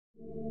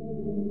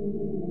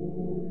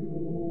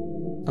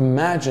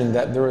Imagine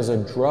that there is a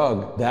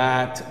drug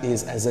that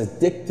is as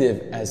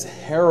addictive as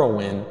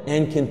heroin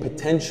and can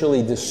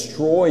potentially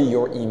destroy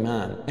your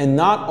iman. And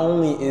not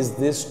only is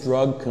this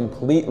drug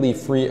completely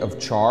free of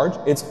charge,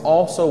 it's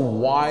also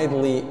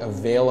widely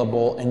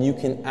available and you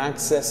can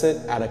access it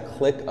at a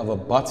click of a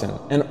button.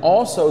 And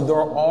also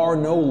there are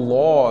no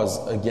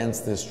laws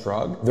against this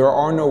drug. There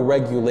are no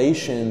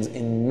regulations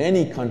in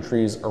many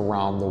countries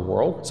around the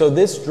world. So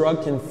this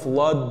drug can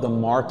flood the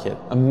market.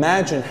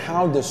 Imagine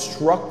how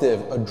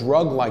destructive a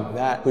drug like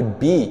that could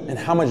be and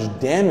how much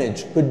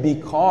damage could be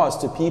caused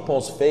to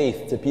people's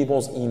faith, to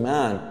people's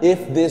iman,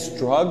 if this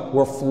drug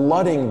were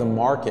flooding the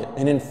market.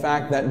 And in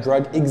fact, that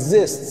drug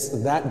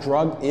exists. That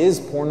drug is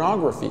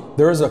pornography.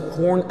 There is a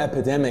porn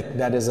epidemic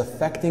that is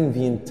affecting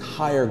the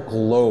entire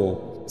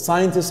globe.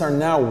 Scientists are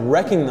now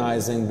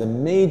recognizing the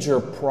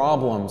major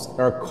problems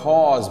that are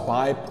caused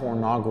by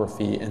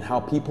pornography and how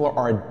people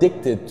are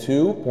addicted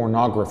to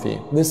pornography.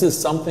 This is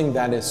something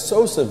that is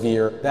so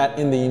severe that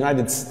in the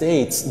United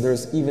States,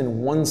 there's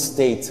even one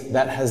state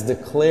that has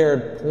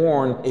declared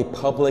porn a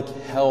public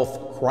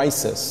health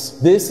crisis.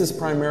 This is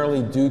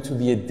primarily due to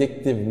the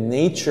addictive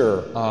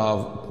nature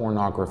of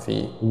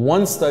pornography.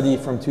 One study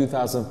from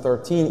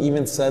 2013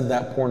 even said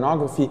that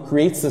pornography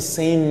creates the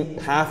same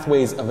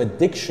pathways of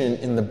addiction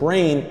in the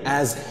brain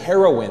as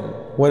heroin.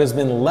 What has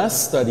been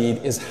less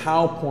studied is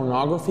how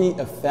pornography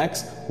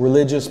affects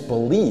religious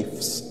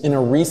beliefs. In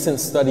a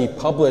recent study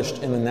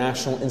published in the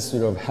National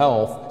Institute of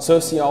Health,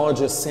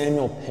 sociologists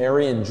Samuel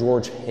Perry and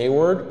George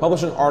Hayward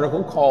published an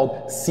article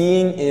called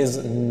 "Seeing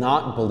is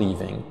Not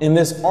Believing." In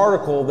this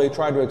article, they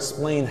try to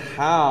explain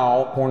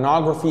how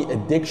pornography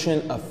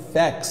addiction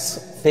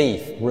affects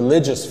faith,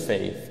 religious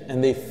faith,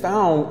 and they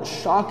found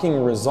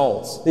shocking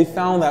results. They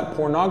found that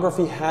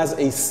pornography has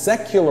a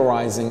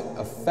secularizing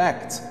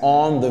effect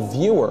on the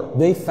viewer.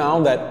 They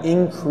found that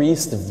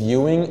increased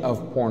viewing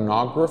of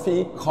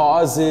pornography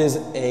causes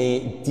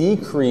a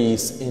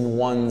decrease in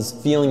one's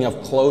feeling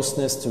of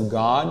closeness to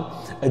God,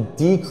 a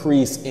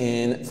decrease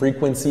in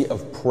frequency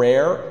of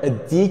prayer, a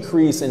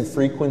decrease in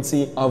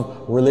frequency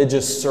of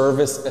religious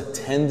service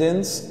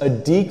attendance, a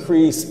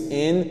decrease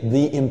in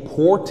the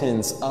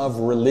importance of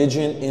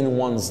religion in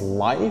one's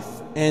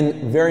life,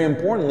 and very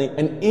importantly,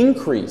 an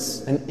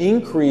increase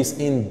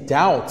in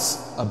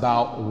doubts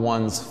about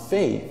one's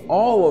faith.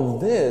 All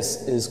of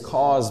this is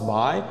caused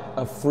by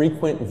a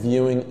frequent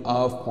viewing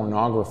of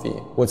pornography.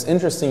 What's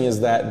interesting is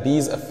that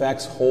these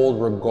effects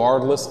hold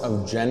regardless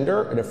of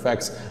gender. It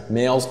affects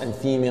males and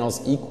females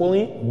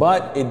equally,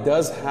 but it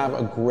does have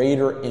a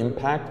greater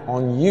impact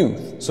on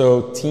youth.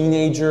 So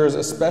teenagers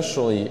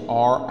especially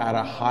are at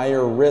a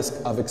higher risk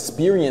of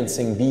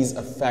experiencing these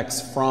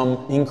effects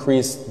from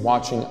increased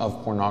watching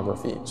of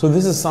pornography. So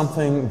this is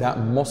something that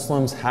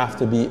Muslims have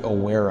to be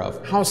aware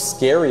of. How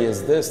scary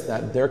is this,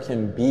 that there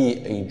can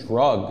be a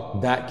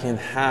drug that can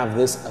have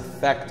this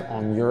effect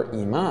on your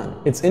iman?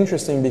 It's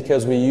interesting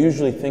because we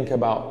usually think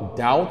about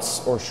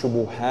doubts or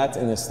shubuhat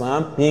in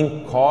Islam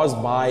being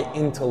caused by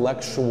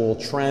intellectual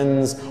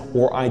trends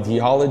or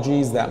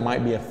ideologies that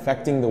might be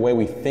affecting the way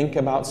we think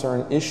about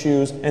certain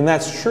issues. And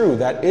that's true,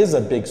 that is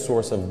a big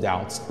source of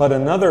doubts. But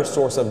another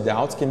source of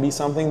doubts can be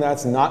something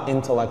that's not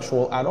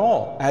intellectual at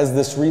all. As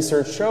this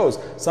research shows,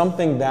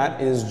 something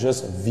that is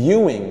just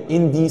viewing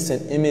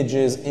indecent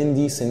images,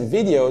 indecent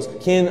videos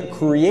can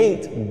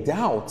create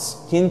doubts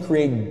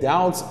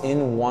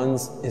in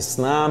one's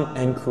Islam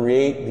and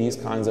create these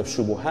kinds of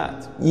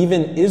shubuhat.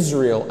 Even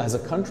Israel as a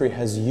country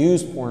has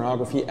used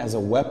pornography as a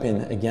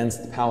weapon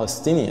against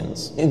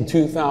Palestinians. In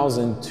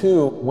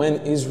 2002,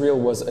 when Israel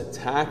was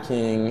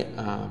attacking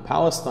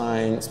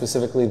Palestine,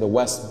 specifically the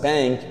West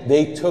Bank,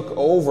 they took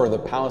over the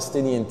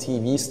Palestinian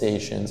TV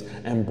stations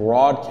and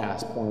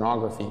broadcast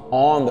pornography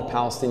on the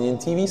Palestinian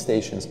TV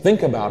stations.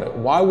 Think about it.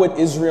 Why would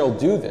Israel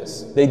do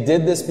this? They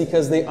did this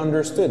because they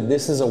understood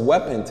this is a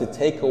weapon to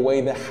take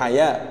away the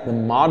haya, the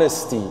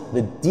modesty,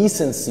 the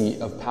decency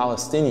of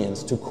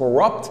Palestinians, to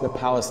corrupt the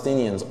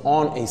Palestinians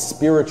on a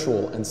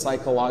spiritual and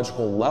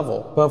psychological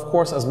level. But of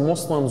course, as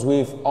Muslims,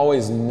 we've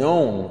always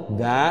known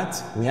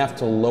that we have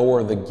to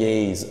lower the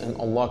gaze, and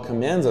Allah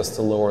commands us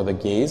to lower the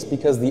gaze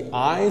because the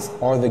eyes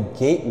are the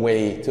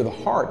gateway to the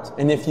heart.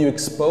 And if you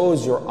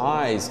expose your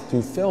eyes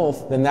to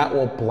filth, then that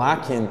will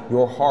blacken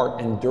your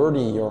heart and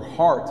dirty your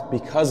heart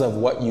because of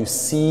what you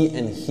see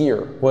and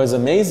hear. What is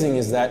amazing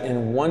is that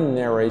in one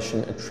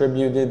narration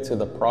attributed to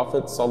the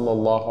Prophet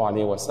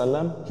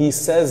ﷺ, he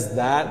says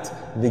that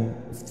the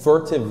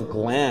furtive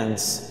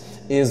glance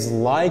is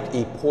like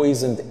a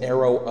poisoned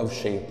arrow of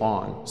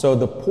shaitan. So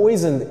the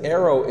poisoned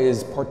arrow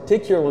is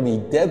particularly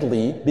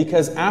deadly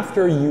because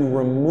after you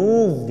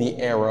remove the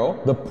arrow,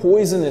 the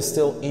poison is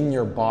still in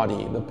your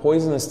body. The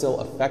poison is still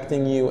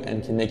affecting you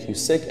and can make you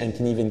sick and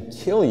can even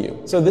kill you.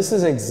 So this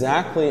is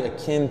exactly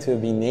akin to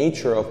the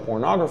nature of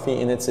pornography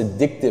in its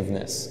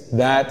addictiveness,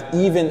 that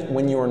even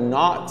when you're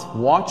not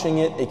watching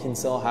it, it can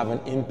still have an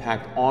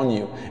impact on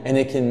you and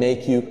it can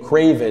make you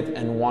crave it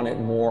and want it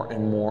more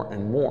and more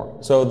and more.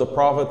 So the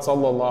Prophet ﷺ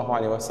sallallahu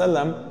alaihi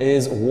wasallam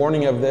is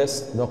warning of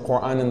this. The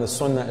Quran and the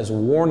Sunnah is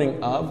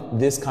warning of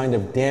this kind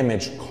of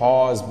damage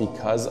caused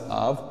because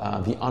of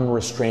the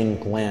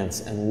unrestrained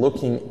glance and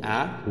looking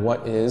at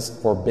what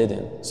is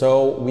forbidden.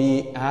 So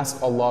we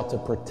ask Allah to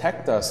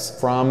protect us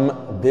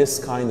from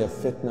this kind of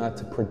fitna,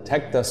 to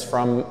protect us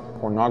from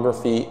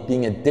pornography,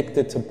 being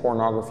addicted to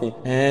pornography.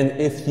 And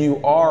if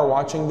you are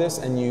watching this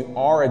and you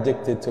are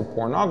addicted to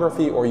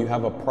pornography, or you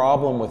have a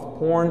problem with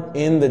porn,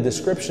 in the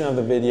description of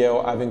the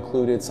video I've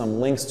included some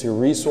links to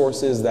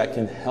resources that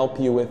can help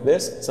you with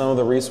this. Some of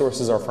the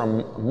resources are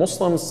from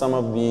Muslims, some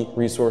of the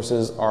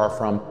resources are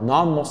from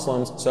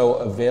non-Muslims, so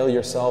avail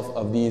yourself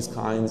of these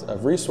kinds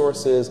of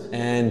resources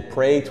and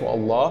pray to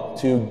Allah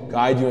to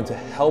guide you and to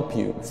help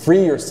you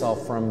free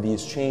yourself from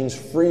these chains,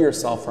 free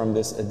yourself from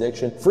this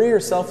addiction, free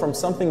yourself from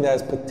something that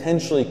is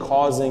potentially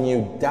causing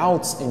you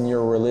doubts in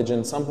your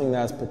religion, something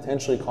that is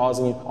potentially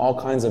causing you all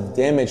kinds of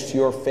damage to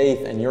your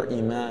faith and your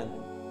iman.